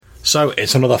So,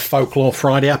 it's another Folklore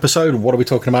Friday episode. What are we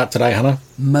talking about today, Hannah?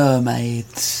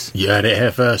 Mermaids. You heard it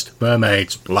here first.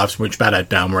 Mermaids. Life's much better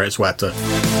down where it's wetter.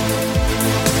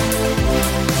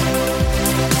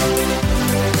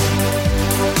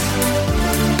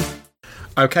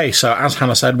 Okay, so as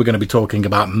Hannah said, we're going to be talking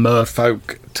about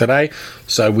Merfolk today.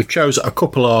 So we've chose a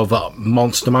couple of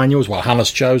monster manuals. Well,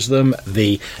 Hannah's chose them.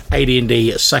 The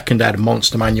AD&D Second Ed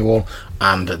Monster Manual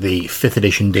and the 5th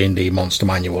edition D&D Monster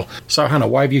Manual. So Hannah,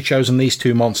 why have you chosen these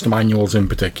two monster manuals in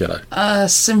particular?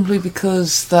 Simply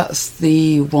because that's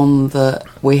the one that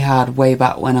we had way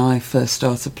back when I first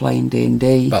started playing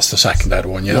D&D. That's the Second Ed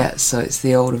one, yeah? Yeah, so it's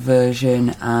the older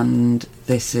version and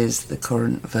this is the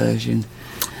current version.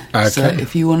 Okay. So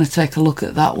if you want to take a look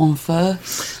at that one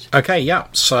first. Okay, yeah.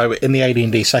 So in the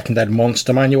AD&D Second Ed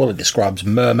Monster Manual, it describes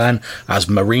mermen as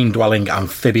marine-dwelling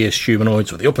amphibious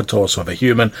humanoids with the upper torso of a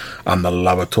human and the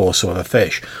lower torso of a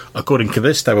fish. According to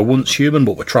this, they were once human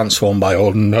but were transformed by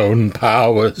unknown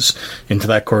powers into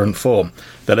their current form.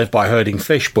 They live by herding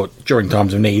fish, but during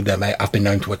times of need, they may have been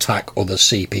known to attack other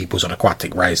sea peoples and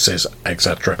aquatic races,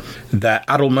 etc. Their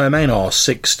adult mermen are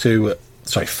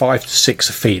 5 to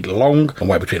 6 feet long and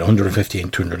weigh between 150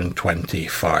 and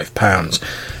 225 pounds.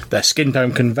 Their skin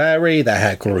tone can vary. Their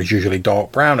hair colour is usually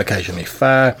dark brown, occasionally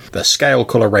fair. Their scale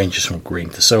colour ranges from green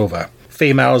to silver.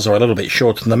 Females are a little bit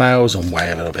shorter than the males and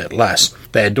weigh a little bit less.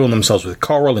 They adorn themselves with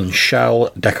coral and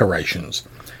shell decorations.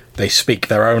 They speak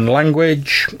their own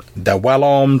language. They're well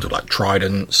armed, like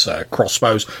tridents,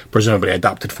 crossbows, presumably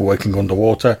adapted for working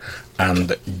underwater,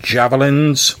 and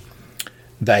javelins.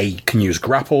 They can use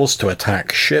grapples to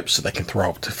attack ships, so they can throw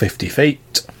up to 50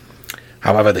 feet.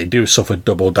 However, they do suffer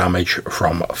double damage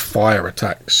from fire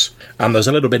attacks. And there's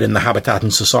a little bit in the habitat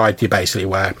and society, basically,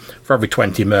 where for every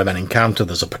 20 mermen encountered,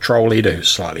 there's a patrol leader who's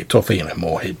slightly tougher,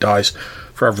 more hit dice.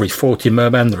 For every 40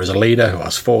 mermen, there is a leader who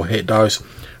has 4 hit dice.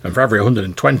 And for every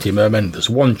 120 mermen, there's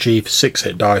 1 chief, 6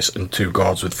 hit dice, and 2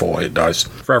 guards with 4 hit dice.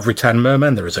 For every 10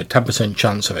 mermen, there is a 10%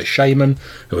 chance of a shaman,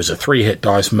 who is a 3 hit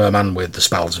dice merman with the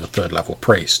spells of a 3rd level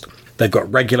priest. They've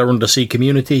got regular undersea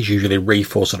communities, usually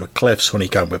reef or sort of cliffs,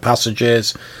 honeycombed with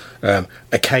passages.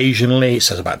 Occasionally, it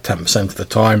says about 10% of the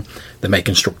time, they may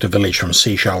construct a village from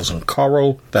seashells and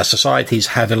coral. Their society is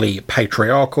heavily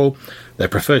patriarchal. They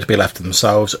prefer to be left to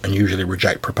themselves and usually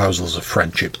reject proposals of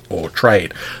friendship or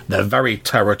trade. They're very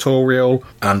territorial,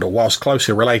 and whilst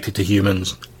closely related to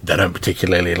humans, they don't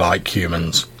particularly like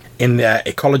humans. In their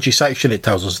ecology section, it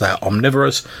tells us they're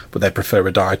omnivorous, but they prefer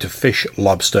a diet of fish,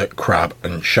 lobster, crab,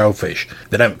 and shellfish.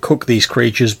 They don't cook these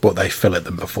creatures, but they fillet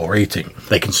them before eating.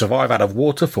 They can survive out of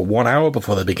water for 1 hour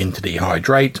before they begin to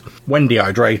dehydrate. When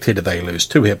dehydrated, they lose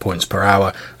 2 hit points per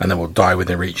hour, and they will die when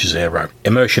they reach 0.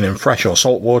 Immersion in fresh or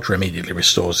salt water immediately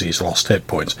restores these lost hit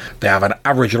points. They have an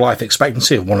average life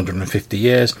expectancy of 150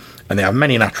 years, and they have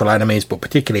many natural enemies, but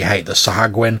particularly hate the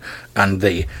Sahagwin and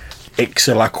the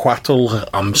Ixtlahuatl,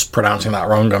 I'm pronouncing that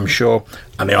wrong, I'm sure,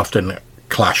 and they often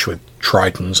clash with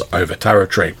tritons over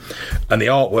territory. And the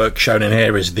artwork shown in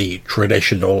here is the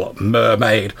traditional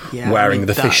mermaid wearing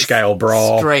the fish scale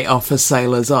bra. Straight off a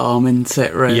sailor's arm, isn't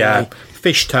it, really? Yeah,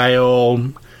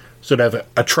 fishtail, sort of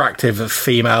attractive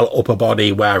female upper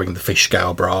body wearing the fish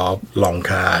scale bra, long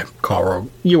hair,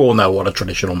 coral. You all know what a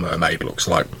traditional mermaid looks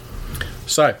like.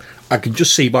 So I can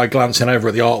just see by glancing over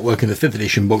at the artwork in the 5th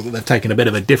edition book that they've taken a bit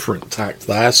of a different tact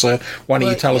there. So why don't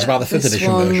you tell us about the 5th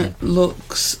edition version? This one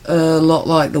looks a lot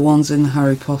like the ones in the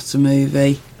Harry Potter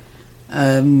movie.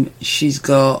 She's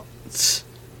got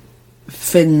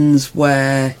fins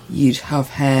where you'd have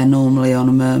hair normally on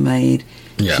a mermaid.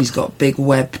 Yeah. She's got big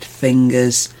webbed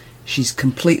fingers. She's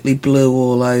completely blue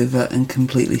all over and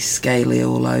completely scaly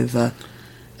all over.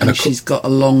 And she's got a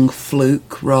long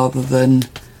fluke rather than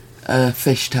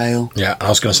fishtail. Yeah, I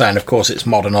was going to say, and of course it's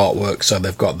modern artwork, so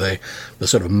they've got the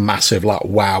sort of massive like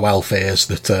wow elf ears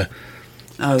that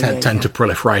tend to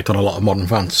proliferate on a lot of modern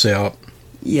fantasy art.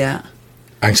 Yeah.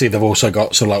 I can see they've also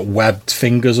got sort of like webbed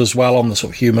fingers as well on the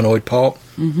sort of humanoid part.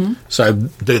 Mm-hmm. So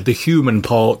the human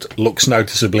part looks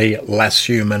noticeably less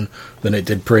human than it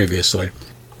did previously.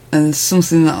 And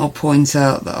something that I'll point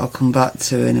out that I'll come back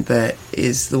to in a bit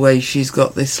is the way she's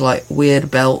got this like weird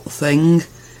belt thing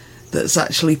that's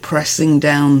actually pressing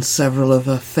down several of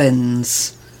her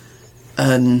fins,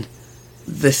 and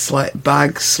this like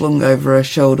bag slung over her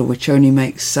shoulder, which only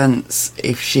makes sense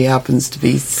if she happens to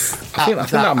be I think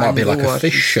that might be like a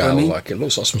fish shell, like it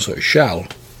looks like some sort of shell.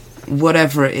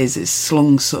 Whatever it is, it's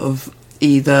slung sort of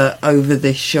either over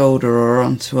this shoulder or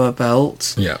onto her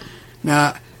belt. Yeah.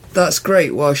 Now that's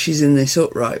great while she's in this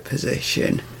upright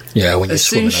position. Yeah, when you're as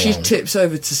soon as she tips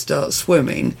over to start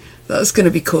swimming, that's going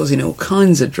to be causing all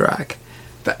kinds of drag.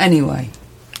 But anyway.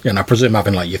 Yeah, and I presume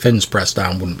having like your fins pressed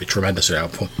down wouldn't be tremendously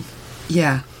helpful.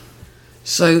 Yeah.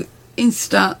 So in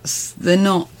stats, they're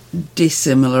not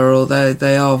dissimilar, although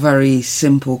they are very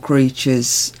simple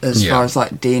creatures as far as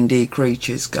like D&D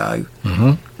creatures go.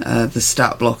 The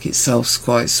stat block itself's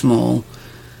quite small.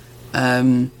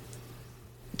 Does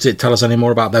it tell us any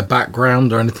more about their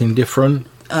background or anything different?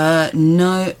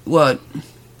 No. Well,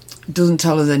 it doesn't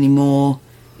tell us any more.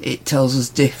 It tells us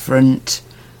different.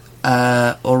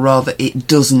 Or rather, it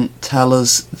doesn't tell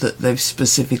us that they've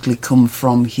specifically come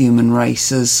from human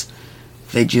races.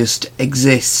 They just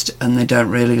exist and they don't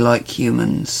really like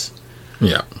humans.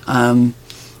 Yeah.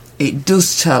 It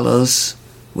does tell us,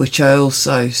 which I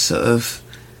also sort of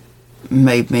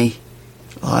made me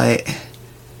like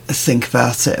think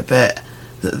about it a bit,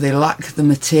 that they lack the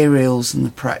materials and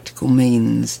the practical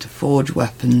means to forge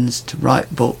weapons, to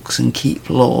write books and keep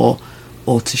law,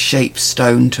 or to shape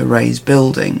stone to raise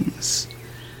buildings.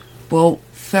 Well,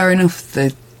 fair enough,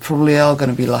 they probably are going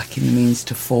to be lacking the means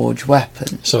to forge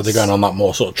weapons. So they're going on that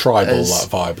more sort of tribal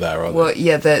vibe there, are they? Well,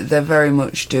 yeah, they're very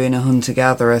much doing a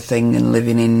hunter-gatherer thing and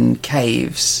living in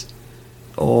caves,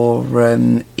 or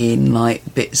in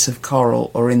like bits of coral,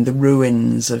 or in the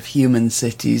ruins of human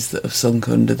cities that have sunk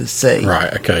under the sea.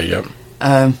 Right, okay, yep.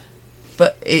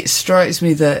 But it strikes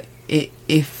me that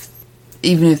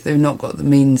even if they've not got the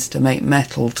means to make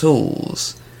metal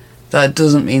tools, that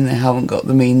doesn't mean they haven't got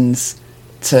the means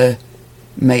to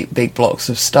make big blocks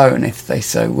of stone if they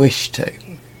so wish to.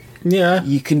 Yeah.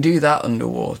 You can do that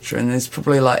underwater, and there's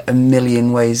probably like a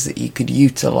million ways that you could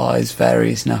utilise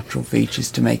various natural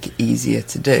features to make it easier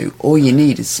to do. All you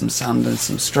need is some sand and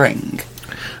some string.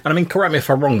 And I mean, correct me if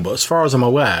I'm wrong, but as far as I'm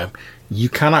aware, you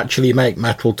can actually make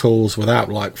metal tools without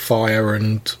like fire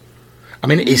and... I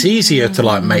mean, it's easier to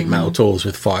like make metal tools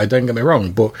with fire, don't get me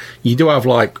wrong, but you do have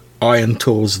like iron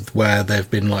tools where they've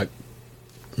been like...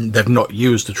 they've not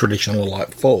used the traditional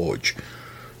like forge.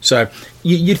 So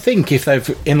you'd think if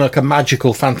they've in like a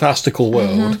magical fantastical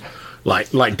world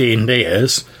like D&D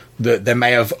is, that they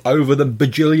may have over the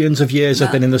bajillions of years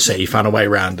they've been in the sea found a way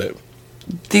around it.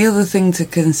 The other thing to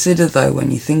consider though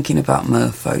when you're thinking about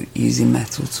merfolk using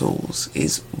metal tools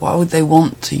is, why would they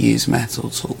want to use metal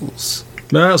tools?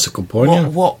 No, that's a good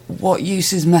point. What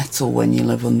use is metal when you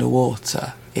live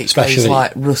underwater? It goes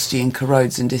like rusty and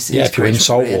corrodes and disintegrates if you're in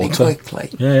salt really water quickly.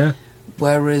 Yeah.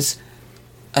 Whereas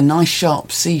a nice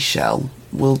sharp seashell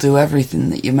will do everything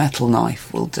that your metal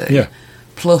knife will do. Yeah.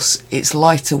 Plus, it's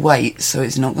lighter weight, so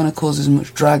it's not going to cause as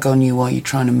much drag on you while you're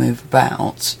trying to move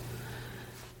about.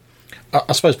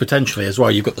 I suppose potentially as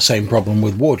well, you've got the same problem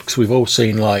with wood, because we've all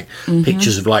seen like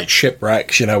pictures of like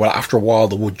shipwrecks, you know, where after a while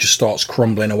the wood just starts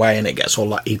crumbling away and it gets all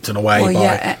like eaten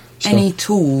away any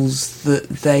tools that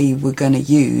they were going to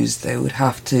use, they would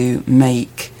have to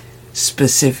make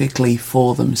specifically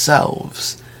for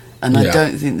themselves. And I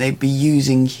don't think they'd be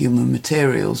using human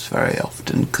materials very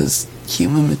often, because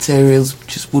human materials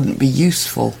just wouldn't be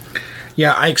useful.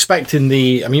 Yeah, I expect in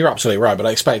the... I mean, you're absolutely right, but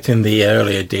I expect in the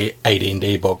earlier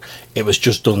AD&D book, it was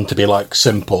just done to be, like,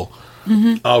 simple.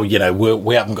 Oh, you know,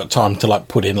 we haven't got time to, like,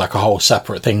 put in, like, a whole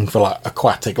separate thing for, like,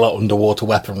 aquatic, like, underwater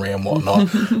weaponry and whatnot.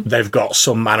 They've got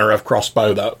some manner of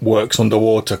crossbow that works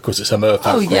underwater because it's a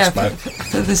merfolk crossbow.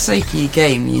 For the sake of your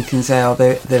game, you can say,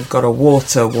 they've got a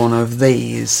water one of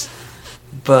these,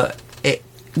 but it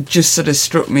just sort of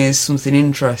struck me as something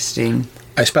interesting.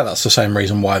 I expect that's the same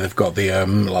reason why they've got the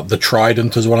like the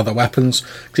trident as one of the weapons.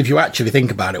 Because if you actually think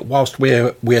about it, whilst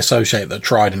we associate the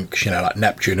trident, because you know, like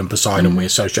Neptune and Poseidon, we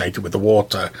associate it with the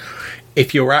water.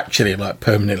 If you're actually like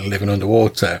permanently living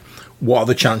underwater, what are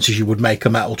the chances you would make a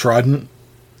metal trident?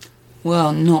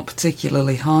 Well, not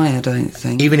particularly high, I don't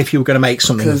think. Even if you were going to make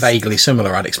something vaguely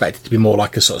similar, I'd expect it to be more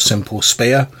like a sort of simple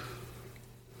spear.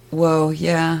 Well,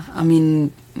 yeah, I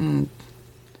mean...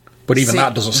 But even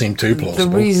that doesn't seem too plausible.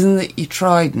 The reason that your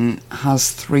trident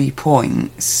has 3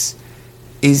 points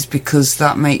is because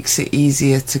that makes it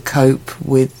easier to cope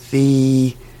with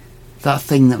that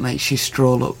thing that makes your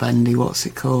straw look bendy. What's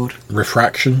it called?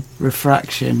 Refraction.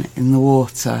 Refraction in the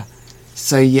water.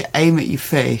 So you aim at your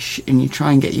fish and you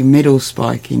try and get your middle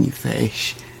spike in your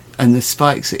fish, and the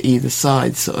spikes at either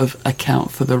side sort of account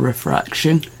for the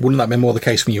refraction. Wouldn't that be more the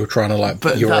case when you were trying to, like,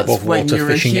 you're above water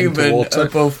fishing into water?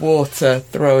 Above water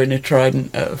throwing a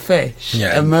trident at a fish.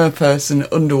 Yeah. A merperson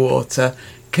underwater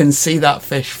can see that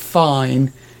fish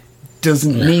fine,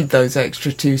 doesn't need those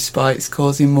extra 2 spikes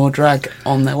causing more drag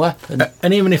on their weapon.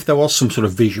 And even if there was some sort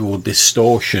of visual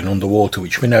distortion underwater,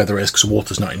 which we know there is because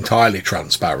water's not entirely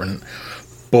transparent,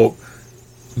 but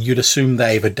you'd assume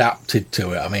they've adapted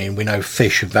to it. I mean, we know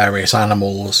fish, various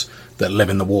animals, that live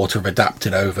in the water have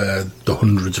adapted over the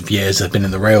hundreds of years they've been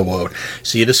in the real world.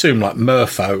 So you'd assume like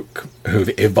merfolk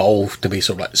who've evolved to be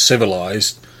sort of like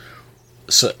civilized,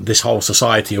 so this whole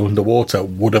society underwater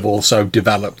would have also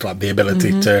developed like the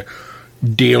ability to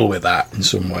deal with that in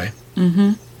some way.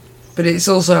 Mm-hmm. But it's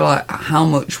also like, how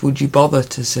much would you bother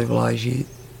to civilize?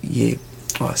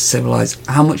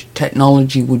 How much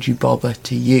technology would you bother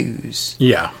to use?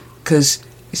 Yeah. Because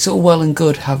it's all well and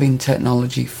good having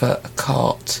technology for a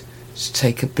cart to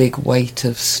take a big weight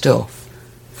of stuff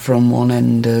from one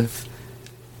end of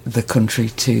the country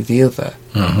to the other.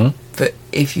 Mm-hmm. But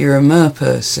if you're a mer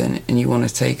person and you want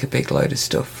to take a big load of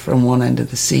stuff from one end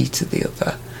of the sea to the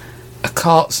other, a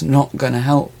cart's not going to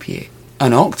help you.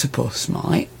 An octopus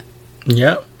might.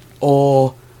 Yeah.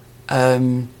 Or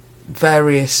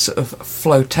various sort of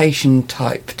flotation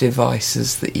type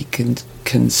devices that you can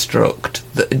construct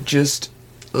that just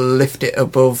lift it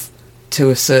above to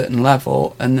a certain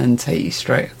level and then take you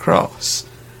straight across.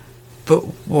 But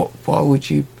why would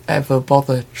you ever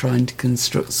bother trying to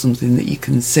construct something that you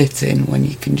can sit in when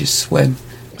you can just swim?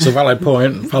 It's a valid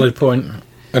point.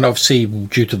 And obviously,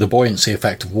 due to the buoyancy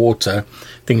effect of water,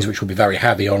 things which would be very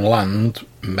heavy on land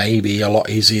may be a lot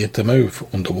easier to move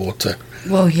underwater.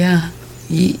 Well, yeah.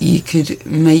 You could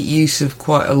make use of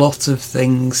quite a lot of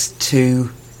things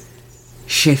to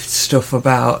shift stuff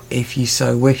about if you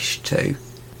so wish to.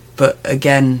 But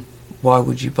again, why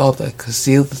would you bother? Because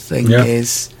the other thing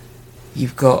is,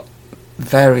 you've got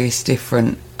various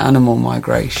different animal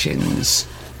migrations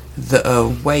that are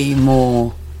way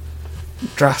more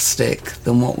drastic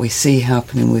than what we see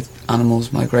happening with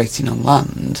animals migrating on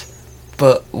land,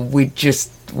 but we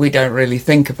don't really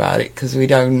think about it because we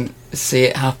don't see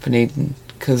it happening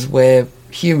because we're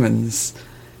humans.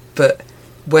 But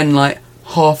when like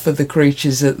half of the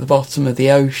creatures at the bottom of the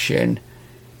ocean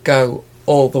go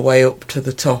all the way up to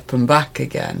the top and back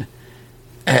again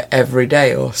every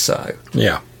day or so,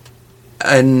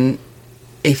 and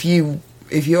if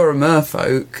you're a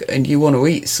merfolk and you want to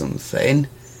eat something,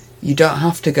 you don't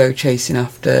have to go chasing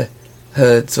after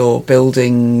herds or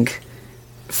building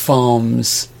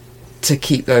farms to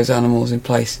keep those animals in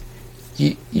place.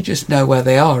 You just know where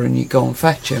they are and you go and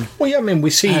fetch them. Well, yeah, I mean,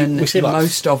 we see like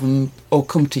most of them will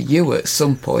come to you at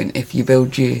some point if you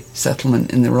build your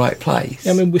settlement in the right place.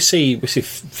 Yeah, I mean, we see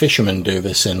fishermen do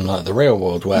this in like the real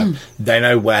world where they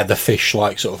know where the fish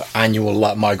like sort of annual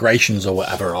like migrations or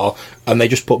whatever are, and they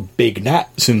just put big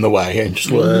nets in the way and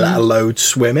just let a load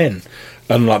swim in.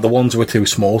 And like the ones who are too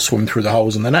small swim through the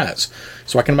holes in the nets.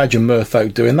 So I can imagine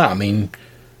merfolk doing that. I mean,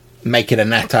 making a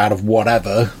net out of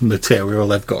whatever material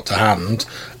they've got to hand,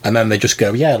 and then they just go,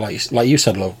 like you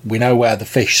said, look, we know where the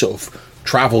fish sort of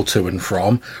travel to and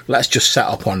from. Let's just set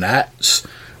up our nets,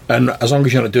 and as long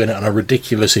as you're not doing it on a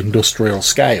ridiculous industrial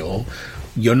scale,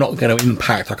 you're not going to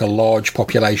impact like a large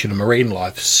population of marine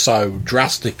life so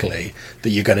drastically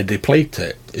that you're going to deplete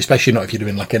it. Especially not if you're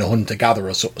doing like in a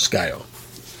hunter-gatherer sort of scale.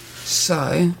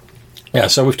 So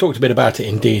we've talked a bit about it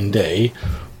in D&D.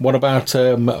 What about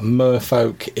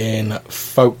merfolk in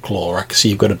folklore? I can see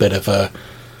you've got a bit of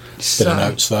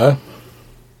notes there.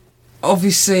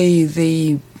 Obviously,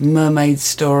 the mermaid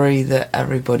story that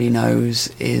everybody knows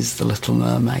is The Little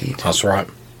Mermaid. That's right.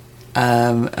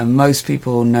 And most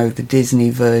people know the Disney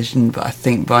version, but I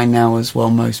think by now as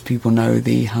well most people know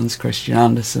the Hans Christian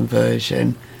Andersen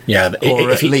version. Yeah,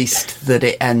 or at least that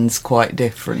it ends quite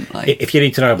differently. If you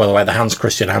need to know, by the way, the Hans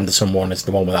Christian Andersen one is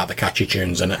the one without the catchy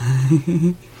tunes in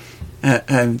it.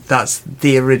 That's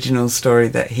the original story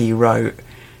that he wrote,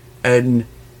 and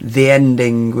the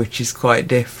ending, which is quite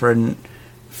different,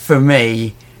 for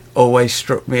me, always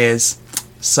struck me as,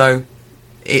 so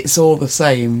it's all the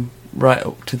same right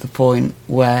up to the point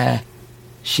where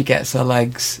she gets her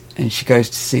legs and she goes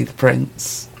to see the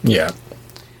prince. Yeah.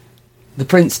 The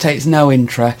prince takes no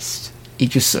interest. He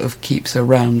just sort of keeps her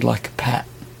around like a pet.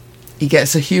 He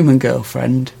gets a human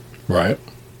girlfriend. Right.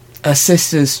 Her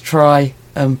sisters try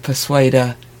and persuade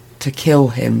her to kill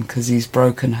him because he's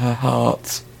broken her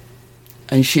heart.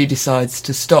 And she decides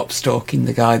to stop stalking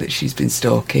the guy that she's been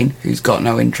stalking, who's got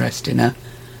no interest in her,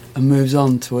 and moves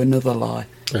on to another lie.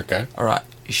 Okay. Alright,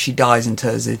 she dies and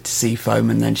turns into sea foam,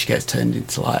 and then she gets turned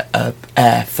into like a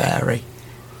air fairy.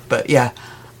 But yeah,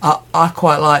 I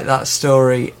quite like that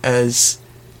story as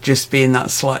just being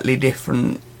that slightly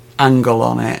different angle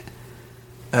on it.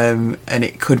 And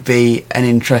it could be an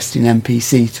interesting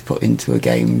NPC to put into a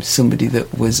game, somebody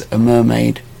that was a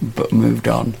mermaid but moved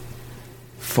on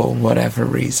for whatever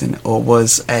reason, or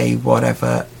was a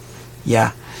whatever.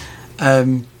 Yeah.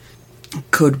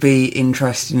 Could be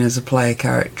interesting as a player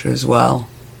character as well.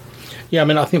 Yeah, I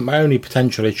mean, I think my only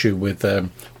potential issue with,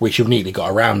 which you've neatly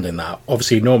got around in that,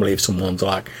 obviously, normally if someone's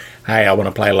like, hey, I want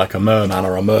to play like a merman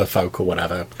or a merfolk or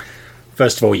whatever,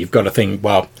 first of all, you've got to think,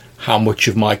 well, how much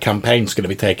of my campaign's going to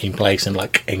be taking place in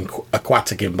like in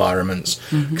aquatic environments?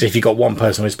 Because if you've got one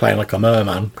person who's playing like a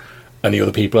merman and the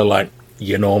other people are like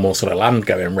your normal sort of land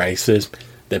going races,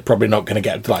 they're probably not going to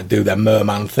get to like do their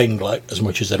merman thing like as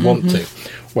much as they'd want to.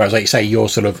 Whereas, like you say, you're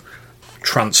sort of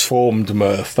transformed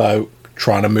merfolk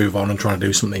trying to move on and trying to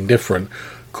do something different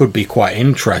could be quite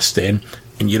interesting,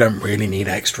 and you don't really need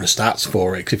extra stats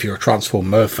for it, because if you're a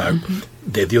transformed merfolk,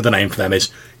 the other name for them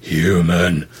is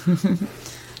human.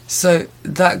 So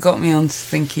that got me on to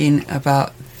thinking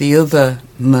about the other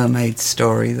mermaid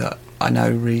story that I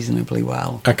know reasonably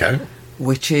well. Okay.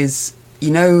 Which is,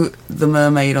 you know, the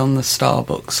mermaid on the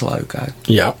Starbucks logo?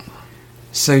 Yeah.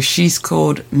 So she's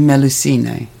called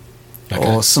Melusine, Okay.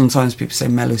 or sometimes people say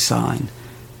Melusine.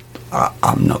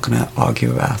 I'm not going to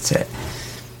argue about it.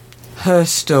 Her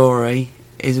story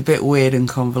is a bit weird and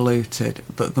convoluted,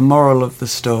 but the moral of the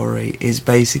story is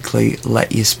basically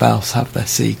let your spouse have their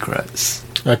secrets.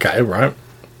 Okay, right.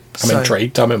 I'm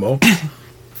intrigued. Tell me more.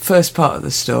 First part of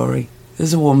the story,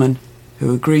 there's a woman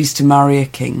who agrees to marry a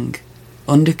king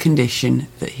under condition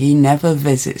that he never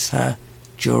visits her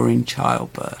during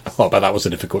childbirth. Oh, but that was a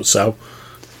difficult sell.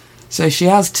 So she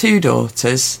has 2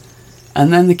 daughters,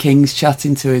 and then the king's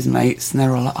chatting to his mates, and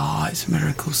they're all like, oh, it's a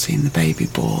miracle seeing the baby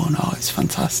born. Oh, it's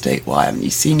fantastic. Why haven't you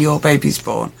seen your baby's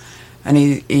born? And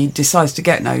he decides to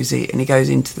get nosy, and he goes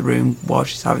into the room while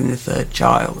she's having the 3rd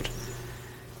child.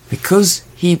 Because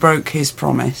he broke his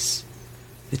promise,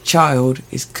 the child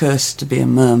is cursed to be a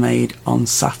mermaid on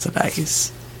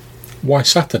Saturdays. Why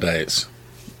Saturdays?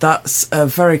 That's a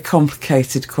very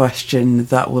complicated question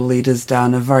that will lead us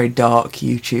down a very dark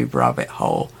YouTube rabbit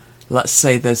hole. Let's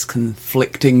say there's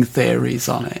conflicting theories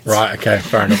on it. Right, okay,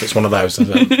 fair enough. It's one of those, is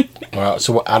it? All right,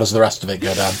 so how does the rest of it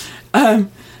go down?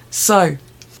 So,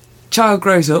 child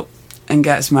grows up and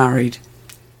gets married,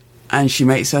 and she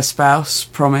makes her spouse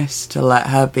promise to let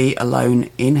her be alone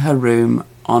in her room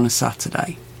on a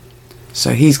Saturday.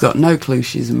 So he's got no clue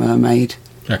she's a mermaid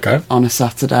on a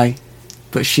Saturday,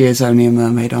 but she is only a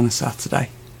mermaid on a Saturday.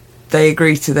 They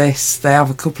agree to this, they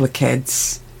have a couple of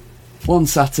kids. One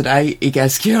Saturday, he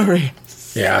gets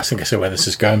curious. Yeah, I think I see where this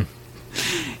is going.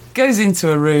 Goes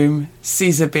into a room,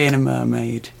 sees her being a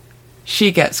mermaid.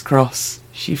 She gets cross.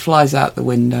 She flies out the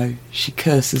window. She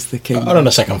curses the king. Hold on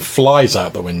a second. Flies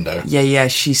out the window? Yeah,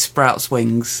 she sprouts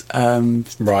wings. Right,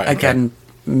 okay. Again,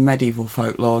 medieval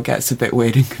folklore gets a bit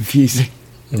weird and confusing.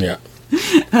 Yeah.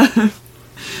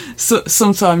 So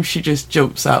sometimes she just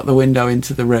jumps out the window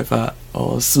into the river,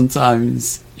 or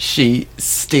sometimes she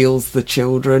steals the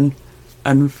children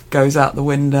and goes out the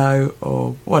window,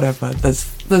 or whatever.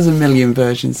 There's a million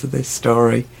versions of this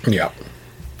story. Yeah.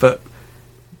 But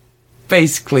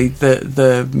basically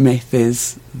the myth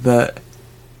is that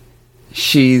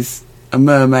she's a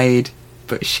mermaid,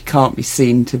 but she can't be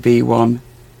seen to be one,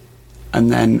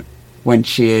 and then when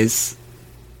she is,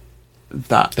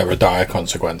 that there are dire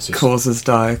consequences. Causes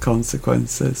dire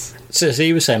consequences. So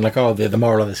you were saying, like, oh, the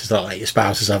moral of this is that, like, your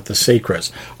spouses have the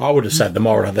secrets. I would have said the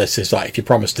moral of this is, like, if you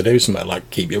promise to do something, like,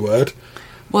 keep your word.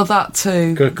 Well, that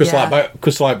too. Because,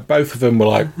 like, both of them were,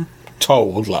 like,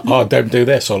 told, like, oh, don't do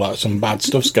this, or, like, some bad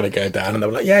stuff's going to go down. And they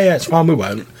were like, yeah, it's fine, we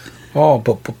won't. Oh,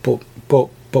 but,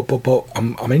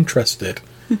 I'm interested.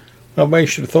 Well, maybe you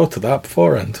should have thought of that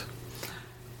beforehand.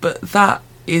 But that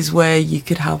is where you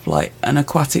could have, like, an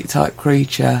aquatic type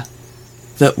creature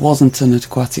that wasn't an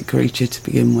aquatic creature to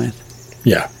begin with.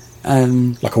 Yeah.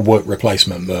 Like a work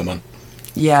replacement merman.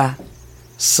 Yeah.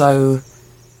 So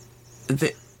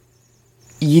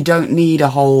you don't need a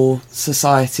whole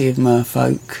society of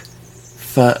merfolk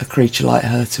for a creature like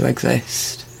her to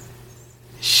exist.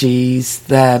 She's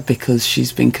there because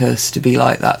she's been cursed to be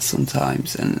like that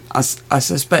sometimes, and I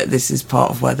suspect this is part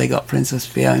of where they got Princess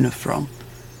Fiona from.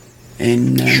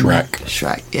 In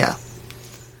Shrek, yeah.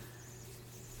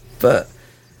 But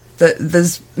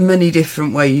there's many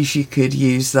different ways you could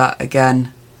use that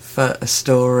again for a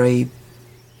story,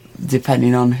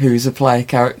 depending on who's a player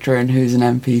character and who's an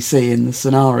NPC in the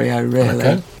scenario, really.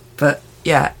 Okay. But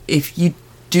yeah, if you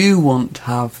do want to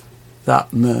have that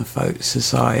merfolk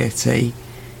society,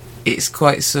 it's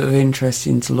quite sort of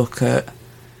interesting to look at,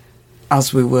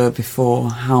 as we were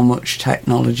before, how much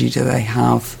technology do they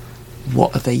have?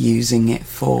 What are they using it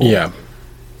for? Yeah.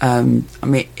 I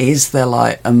mean, is there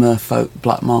like a merfolk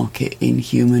black market in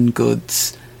human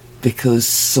goods? Because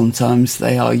sometimes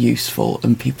they are useful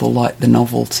and people like the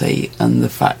novelty and the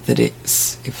fact that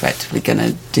it's effectively going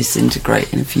to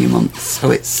disintegrate in a few months. So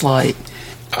it's like,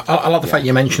 I like the fact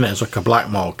you mention it as like a black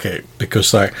market,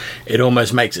 because like it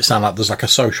almost makes it sound like there's like a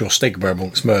social stigma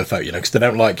amongst Merfolk, you know, because they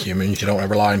don't like humans, you don't want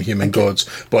to rely on human goods,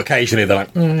 but occasionally they're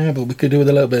like, yeah, but we could do with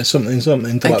a little bit of something to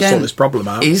like sort this problem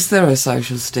out. Is there a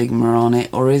social stigma on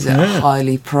it, or is it a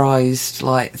highly prized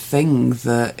like thing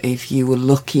that if you were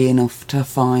lucky enough to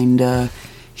find a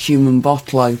human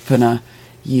bottle opener,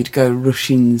 you'd go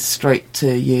rushing straight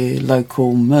to your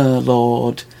local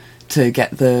merlord to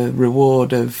get the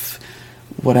reward of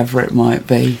whatever it might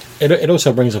be? It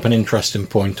also brings up an interesting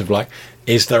point of like,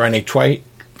 is there any trade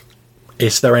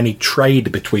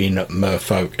between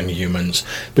merfolk and humans?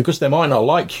 Because they might not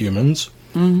like humans,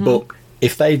 but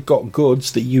if they've got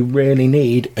goods that you really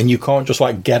need and you can't just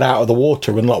like get out of the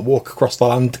water and like walk across the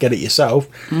land to get it yourself,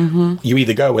 you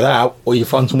either go without or you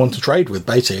find someone to trade with,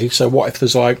 basically. So what if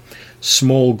there's like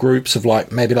small groups of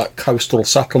like maybe like coastal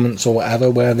settlements or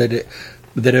whatever where they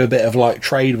do a bit of like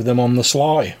trade with them on the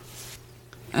sly?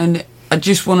 And I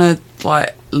just want to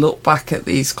like look back at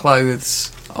these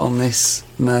clothes on this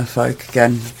merfolk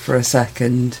again for a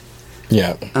second,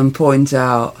 and point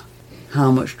out how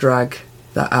much drag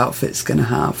that outfit's going to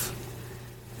have.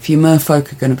 If your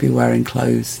merfolk are going to be wearing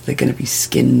clothes, they're going to be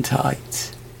skin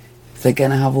tight. If they're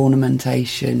going to have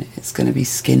ornamentation, it's going to be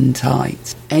skin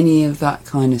tight. Any of that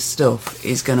kind of stuff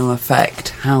is going to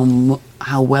affect how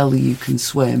well you can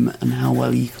swim and how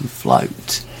well you can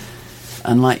float.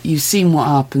 And like, you've seen what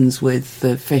happens with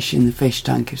the fish in the fish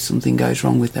tank if something goes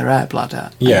wrong with their air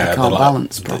bladder. Yeah, they can't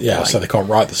balance properly. Yeah, so they can't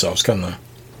right themselves, can they?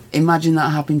 Imagine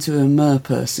that happening to a mer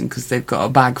person because they've got a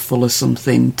bag full of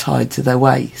something tied to their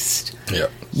waist. Yeah.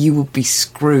 You would be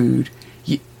screwed.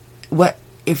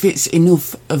 If it's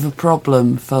enough of a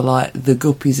problem for like the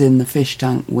guppies in the fish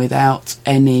tank without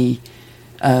any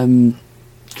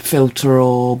filter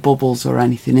or bubbles or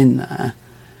anything in there,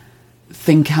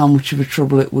 think how much of a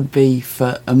trouble it would be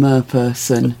for a mer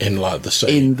person in like the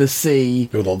sea,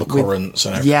 with all the currents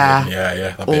and everything.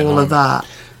 Yeah, all of that.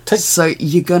 So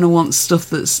you're going to want stuff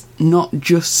that's not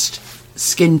just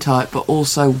skin tight but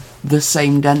also the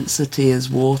same density as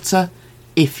water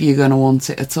if you're going to want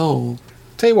it at all.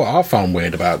 Tell you what I found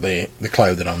weird about the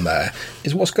clothing on there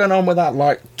is what's going on with that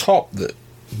like top that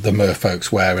the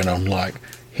merfolk's wearing on like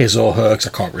his or her, 'cause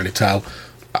I can't really tell,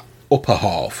 upper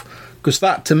half. Because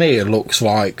that, to me, it looks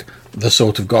like the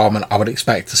sort of garment I would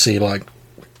expect to see, like,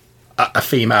 a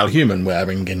female human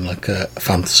wearing in, like, a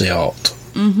fantasy art.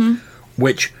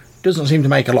 Which doesn't seem to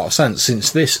make a lot of sense,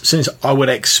 since I would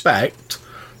expect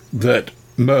that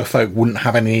merfolk wouldn't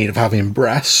have any need of having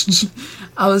breasts.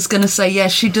 I was going to say, yeah,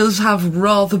 she does have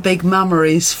rather big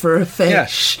mammaries for a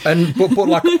fish. Yeah, but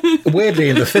like, weirdly,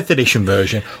 in the 5th edition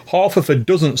version, half of her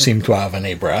doesn't seem to have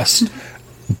any breast.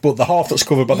 But the half that's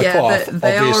covered by the cloth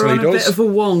they obviously are on does. A bit of a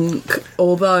wonk,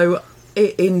 although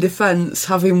in defence,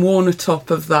 having worn a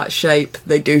top of that shape,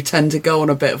 they do tend to go on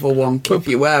a bit of a wonk if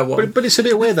you wear one. But it's a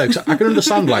bit weird though, 'cause I can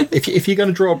understand like if you're going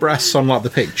to draw breasts on like the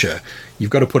picture, you've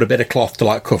got to put a bit of cloth to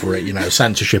like cover it, you know,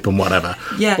 censorship and whatever.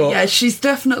 Yeah, she's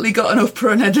definitely got an upper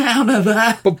and a downer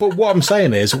there. But what I'm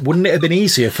saying is, wouldn't it have been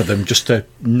easier for them just to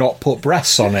not put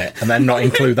breasts on it and then not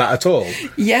include that at all?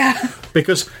 Yeah,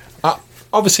 because.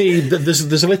 Obviously,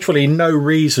 there's literally no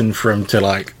reason for him to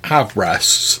like have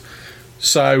breasts,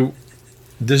 so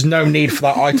there's no need for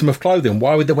that item of clothing.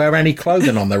 Why would they wear any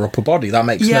clothing on their upper body? That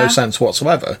makes no sense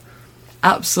whatsoever.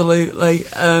 Absolutely.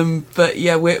 But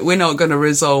yeah, we're not going to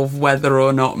resolve whether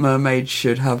or not mermaids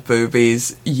should have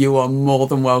boobies. You are more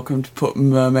than welcome to put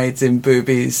mermaids in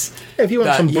boobies. If you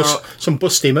want some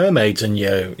busty mermaids in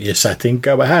your setting,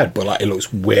 go ahead. But like, it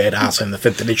looks weird ass in the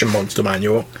 5th edition monster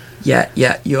manual. Yeah,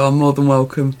 you are more than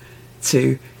welcome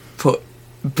to put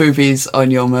boobies on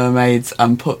your mermaids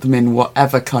and put them in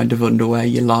whatever kind of underwear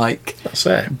you like. That's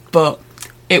it. But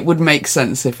it would make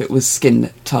sense if it was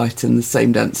skin tight and the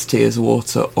same density as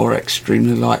water or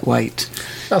extremely lightweight.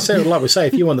 That's it. Like we say,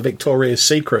 if you want the Victoria's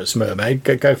Secrets mermaid,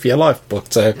 go for your life.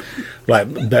 But like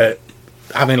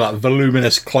having like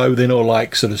voluminous clothing or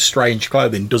like sort of strange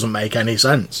clothing doesn't make any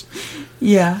sense.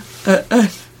 Yeah.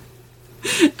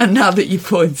 And now that you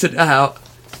pointed out,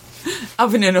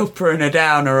 having an upper and a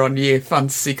downer on your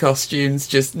fantasy costumes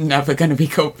just never going to be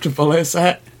comfortable, is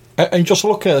it? And just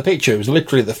looking at the picture, it was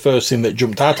literally the first thing that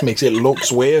jumped out to me because it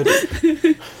looks weird.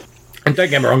 And don't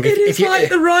get me wrong, it's like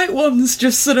the right one's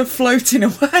just sort of floating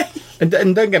away. And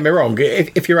don't get me wrong,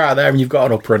 if you're out there and you've got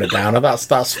an upper and a downer,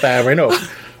 that's fair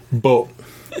enough. But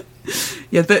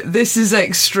yeah, this is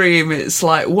extreme. It's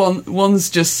like one's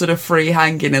just sort of free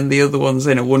hanging and the other one's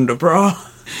in a wonder bra.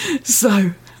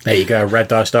 So there you go. Red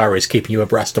Dice Diaries, keeping you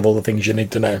abreast of all the things you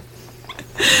need to know.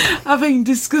 Having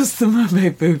discussed the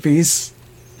mermaid boobies,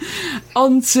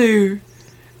 on to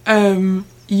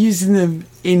using them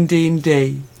in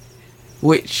D&D,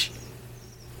 which,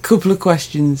 couple of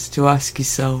questions to ask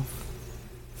yourself.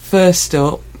 First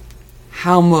up,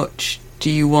 how much do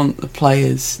you want the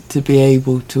players to be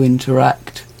able to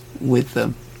interact with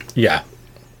them? Yeah.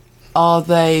 Are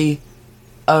they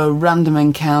a random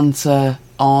encounter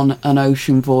on an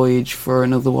ocean voyage for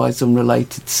an otherwise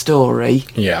unrelated story?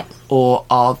 Yeah. Or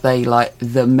are they like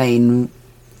the main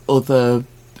other...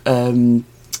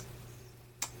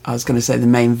 I was going to say the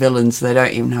main villains. They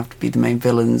don't even have to be the main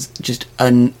villains. Just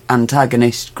an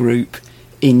antagonist group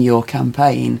in your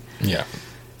campaign. Yeah.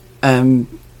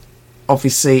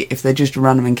 Obviously, if they're just a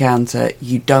random encounter,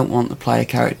 you don't want the player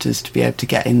characters to be able to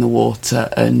get in the water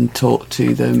and talk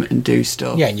to them and do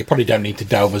stuff. Yeah, and you probably don't need to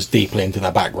delve as deeply into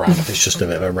their background if it's just a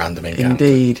bit of a random encounter.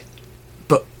 Indeed.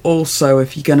 But also,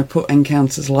 if you're going to put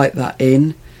encounters like that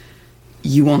in,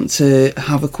 you want to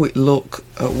have a quick look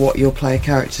at what your player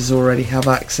characters already have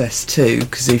access to,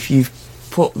 because if you've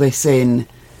put this in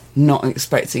not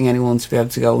expecting anyone to be able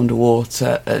to go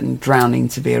underwater and drowning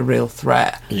to be a real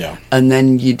threat, yeah, and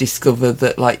then you discover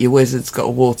that like your wizard's got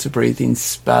a water breathing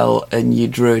spell and your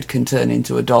druid can turn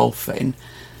into a dolphin,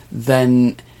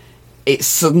 then it's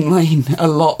suddenly a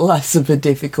lot less of a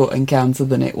difficult encounter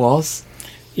than it was.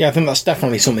 Yeah, I think that's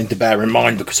definitely something to bear in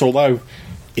mind, because although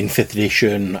in 5th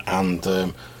edition and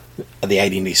the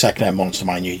AD&D second ed monster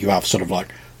manual you have sort of like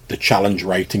the challenge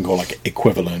rating or like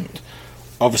equivalent,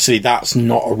 obviously that's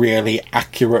not a really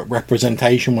accurate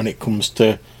representation when it comes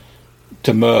to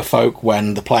merfolk,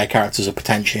 when the player characters are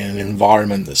potentially in an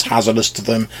environment that's hazardous to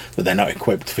them, that they're not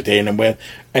equipped for dealing with.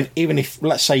 And even if,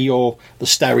 let's say, you're the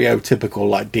stereotypical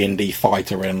like D&D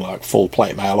fighter in like full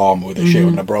plate mail armour with a shield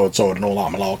and a broadsword and all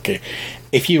that malarkey,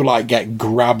 if you like get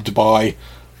grabbed by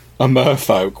a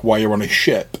merfolk while you're on a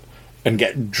ship and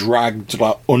get dragged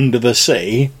like under the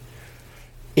sea,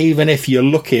 even if you're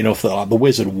lucky enough that like the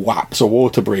wizard whaps a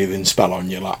water breathing spell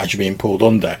on you like as you're being pulled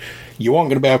under, you aren't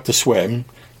going to be able to swim.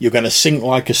 You're going to sink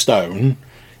like a stone.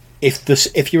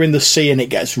 If you're in the sea and it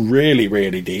gets really,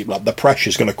 really deep, like the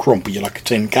pressure's going to crumple you like a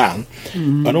tin can.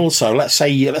 And also, let's say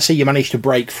you manage to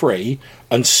break free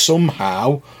and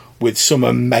somehow, with some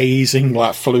amazing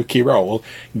like fluky roll,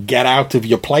 get out of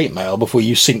your plate mail before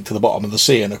you sink to the bottom of the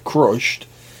sea and are crushed.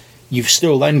 You've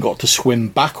still then got to swim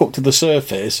back up to the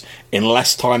surface in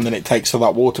less time than it takes for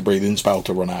that water breathing spell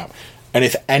to run out. And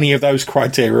if any of those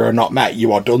criteria are not met,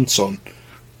 you are done, son.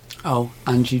 Oh,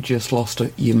 and you just lost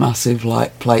your massive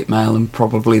like plate mail and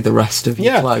probably the rest of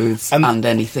your clothes and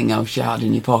anything else you had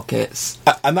in your pockets.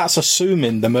 And that's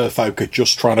assuming the merfolk are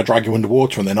just trying to drag you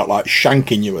underwater and they're not like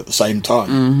shanking you at the same time.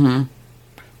 Mm-hmm.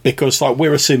 Because like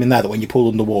we're assuming there that when you pull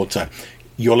underwater,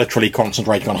 you're literally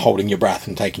concentrating on holding your breath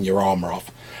and taking your armour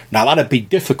off. Now that'd be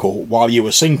difficult while you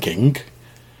were sinking.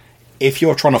 If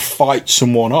you're trying to fight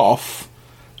someone off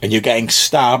and you're getting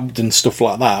stabbed and stuff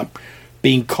like that,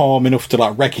 being calm enough to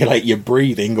like regulate your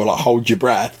breathing or like hold your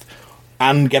breath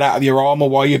and get out of your armour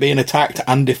while you're being attacked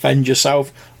and defend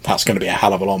yourself, that's going to be a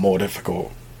hell of a lot more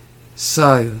difficult.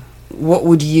 So, what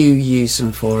would you use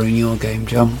them for in your game,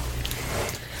 John?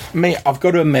 Me, I've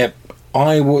got to admit,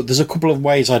 there's a couple of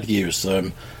ways I'd use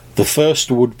them. The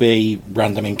first would be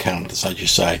random encounters, as you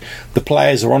say. The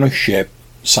players are on a ship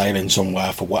sailing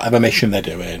somewhere for whatever mission they're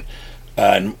doing,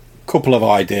 and couple of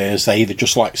ideas. They either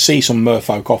just like see some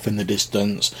merfolk off in the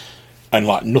distance and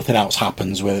like nothing else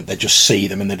happens with it, they just see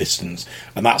them in the distance,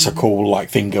 and that's a cool like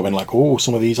thing going like, oh,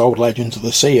 some of these old legends of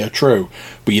the sea are true,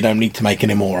 but you don't need to make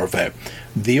any more of it.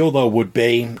 The other would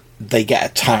be they get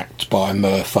attacked by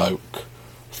merfolk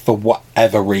for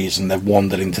whatever reason. They've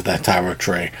wandered into their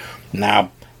territory.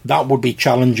 Now that would be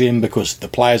challenging because the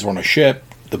players are on a ship,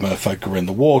 the merfolk are in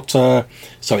the water,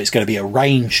 so it's going to be a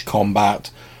ranged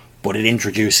combat. But it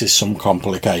introduces some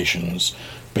complications,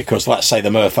 because let's say the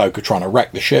merfolk are trying to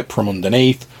wreck the ship from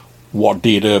underneath. What do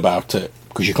you do about it?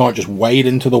 Because you can't just wade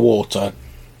into the water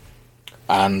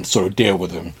and sort of deal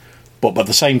with them. But by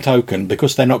the same token,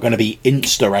 because they're not going to be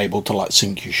insta able to like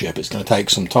sink your ship, it's going to take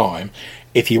some time.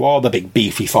 If you are the big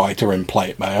beefy fighter in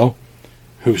plate mail,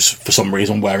 who's for some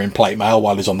reason wearing plate mail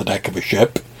while he's on the deck of a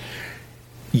ship,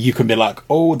 you can be like,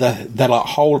 oh, they're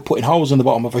like putting holes in the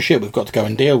bottom of a ship, we've got to go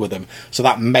and deal with them. So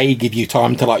that may give you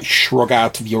time to like shrug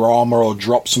out of your armour or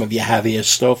drop some of your heavier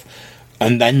stuff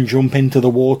and then jump into the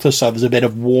water, so there's a bit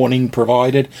of warning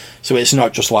provided. So it's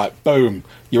not just like, boom,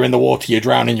 you're in the water, you're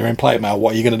drowning, you're in plate mail,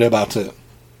 what are you going to do about it?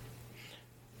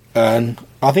 And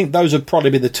I think those would probably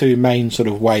be the two main sort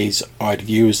of ways I'd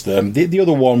use them. The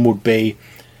other one would be,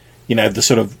 you know, the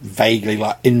sort of vaguely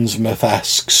like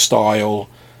Innsmouth-esque style.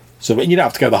 So you don't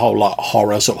have to go the whole like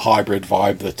horror sort of hybrid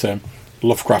vibe that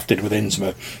Lovecraft did with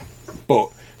Innsmouth.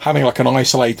 But having like an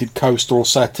isolated coastal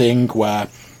setting where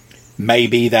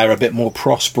maybe they're a bit more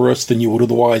prosperous than you would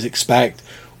otherwise expect,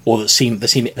 or they seem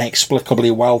inexplicably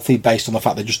wealthy based on the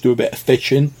fact they just do a bit of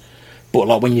fishing. But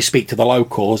like when you speak to the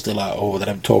locals, they're like, oh, they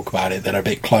don't talk about it. They're a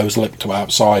bit close-lipped to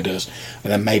outsiders.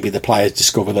 And then maybe the players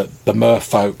discover that the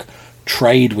Merfolk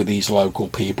trade with these local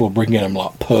people, bringing them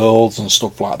like pearls and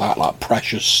stuff like that, like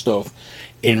precious stuff,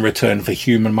 in return for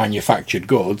human manufactured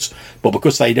goods. But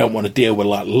because they don't want to deal with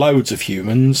like loads of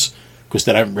humans, because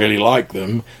they don't really like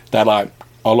them, they're like,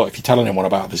 oh look, if you tell anyone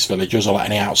about this villagers or let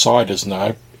any outsiders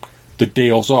know, the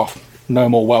deal's off. No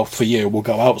more wealth for you, we'll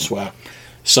go elsewhere.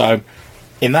 So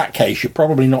in that case, you're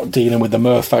probably not dealing with the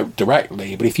Merfolk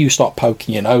directly, but if you start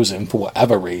poking your nose in for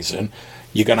whatever reason,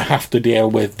 you're going to have to deal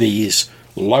with these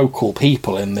local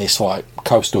people in this like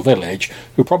coastal village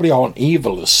who probably aren't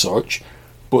evil as such,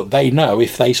 but they know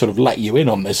if they sort of let you in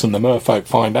on this and the Merfolk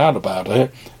find out about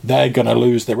it, they're going to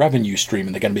lose their revenue stream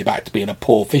and they're going to be back to being a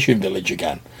poor fishing village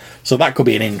again. So that could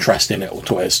be an interesting little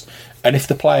twist. And if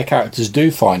the player characters do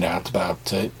find out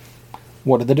about it,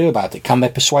 what do they do about it? Can they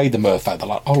persuade the Merfolk? They're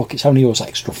like, oh look, it's only us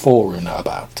extra four who know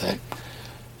about it.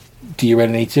 Do you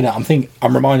really need to know?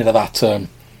 I'm reminded of that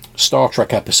Star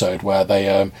Trek episode where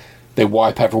they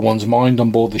wipe everyone's mind on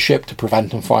board the ship to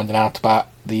prevent them finding out about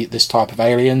this type of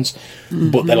aliens. Mm-hmm.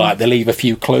 But they leave a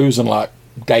few clues and like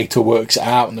Data works it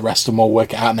out and the rest of them all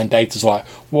work it out, and then Data's like,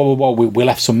 whoa, we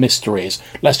left some mysteries.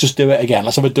 Let's just do it again.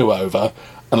 Let's have a do-over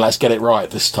and let's get it right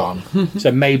this time.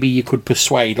 So maybe you could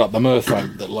persuade like the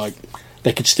Merfolk that like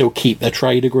they could still keep their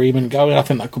trade agreement going. I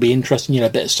think that could be interesting, a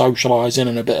bit of socialising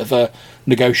and a bit of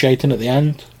negotiating at the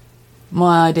end.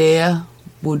 My idea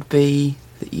would be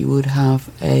that you would have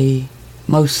a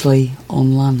mostly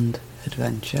on-land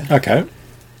adventure. Okay.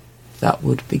 That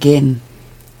would begin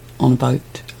on a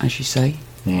boat, as you say.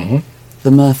 Mm-hmm. The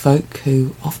Merfolk,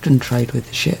 who often trade with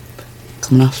the ship,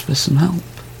 come and ask for some help.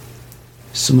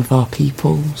 Some of our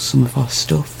people, some of our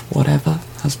stuff, whatever,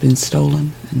 has been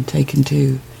stolen and taken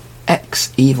to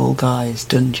ex-evil guy's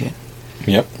dungeon.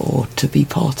 Yep. Or to be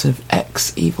part of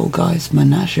ex-evil guy's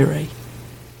menagerie.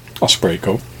 That's pretty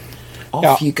cool.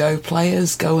 Off you go,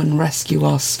 players. Go and rescue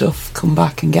our stuff. Come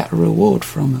back and get a reward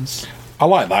from us. I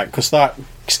like that, because that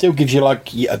still gives you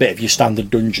like a bit of your standard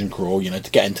dungeon crawl,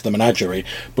 to get into the menagerie,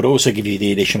 but also give you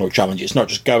the additional challenge. It's not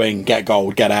just go in, get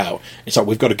gold, get out. It's like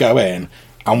we've got to go in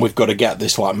and we've got to get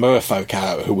this like Merfolk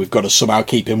out who we've got to somehow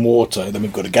keep in water. Then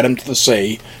we've got to get them to the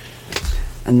sea.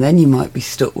 And then you might be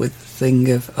stuck with the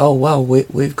thing of, oh well,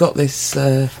 we've got this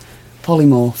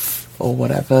polymorph or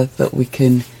whatever that we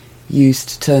can use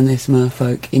to turn this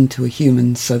Merfolk into a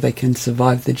human so they can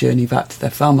survive the journey back to their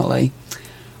family.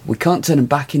 We can't turn them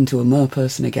back into a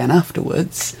merperson again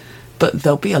afterwards, but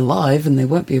they'll be alive and they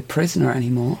won't be a prisoner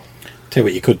anymore. Tell you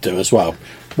what you could do as well.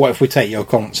 What if we take your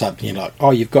concept and you're like, oh,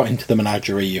 you've got into the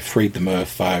menagerie, you've freed the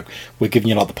Merfolk, we're giving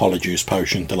you like the polyjuice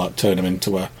potion to like turn them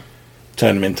into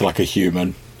like a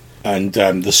human, and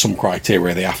there's some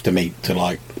criteria they have to meet to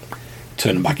like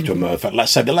turn them back into a Merfolk.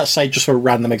 Let's say just for a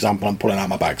random example, I'm pulling out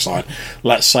my backside.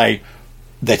 Let's say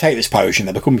they take this potion,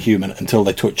 they become human until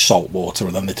they touch salt water,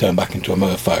 and then they turn back into a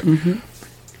Merfolk. Mm-hmm.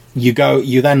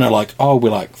 You then are like, oh, we're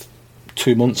like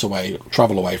 2 months away,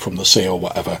 travel away from the sea or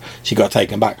whatever, so you got to take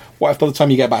them back. What if by the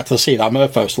time you get back to the sea, that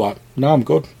Merfolk's like, no, I'm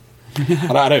good.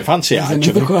 I don't fancy it,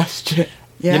 actually. Another question.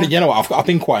 Yeah. You know what, I've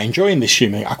been quite enjoying this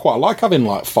human. I quite like having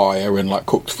like fire and like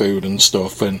cooked food and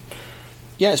stuff, and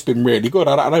yeah, it's been really good.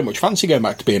 I don't much fancy going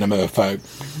back to being a Merfolk,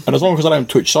 and as long as I don't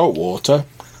touch salt water,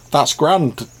 that's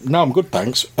grand. No, I'm good,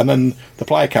 thanks. And then the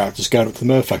player characters going up to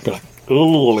the Merfolk be like,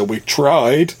 oh, we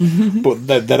tried, but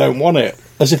they don't want it.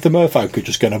 As if the Merfolk are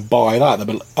just going to buy that. They're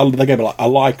going to be like, a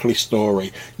likely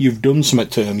story. You've done something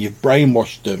to them. You've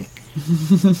brainwashed them.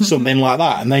 Something like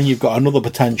that. And then you've got another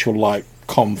potential, like,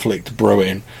 conflict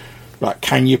brewing. Like,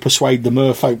 can you persuade the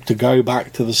Merfolk to go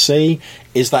back to the sea?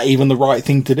 Is that even the right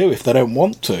thing to do if they don't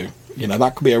want to?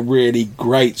 That could be a really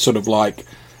great sort of, like,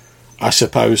 I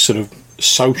suppose, sort of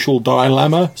social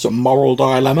dilemma, sort of moral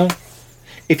dilemma,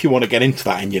 if you want to get into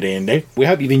that in your D&D. We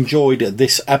hope you've enjoyed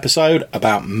this episode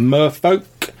about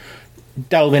Merfolk,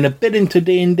 delving a bit into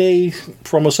D&D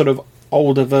from a sort of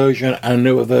older version and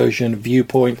newer version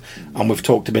viewpoint, and we've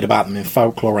talked a bit about them in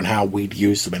folklore and how we'd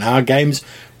use them in our games.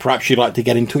 Perhaps you'd like to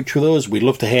get in touch with us. We'd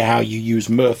love to hear how you use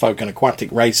Merfolk and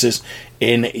aquatic races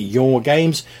in your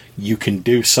games. You can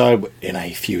do so in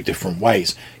a few different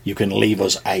ways. You can leave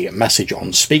us a message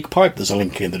on SpeakPipe. There's a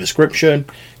link in the description.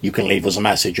 You can leave us a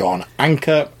message on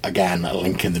Anchor. Again, a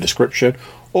link in the description.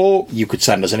 Or you could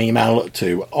send us an email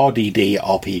to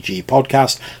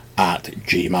rddrpgpodcast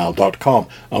gmail.com,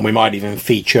 and we might even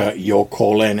feature your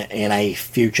call in a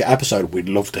future episode. We'd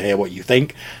love to hear what you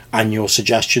think and your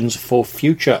suggestions for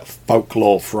future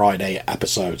Folklore Friday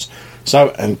episodes.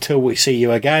 So until we see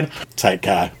you again, take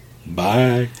care.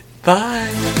 Bye.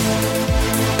 Bye.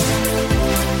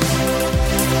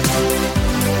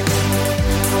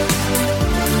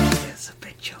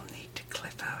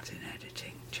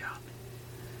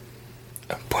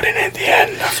 Put it in the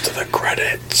end after the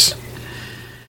credits.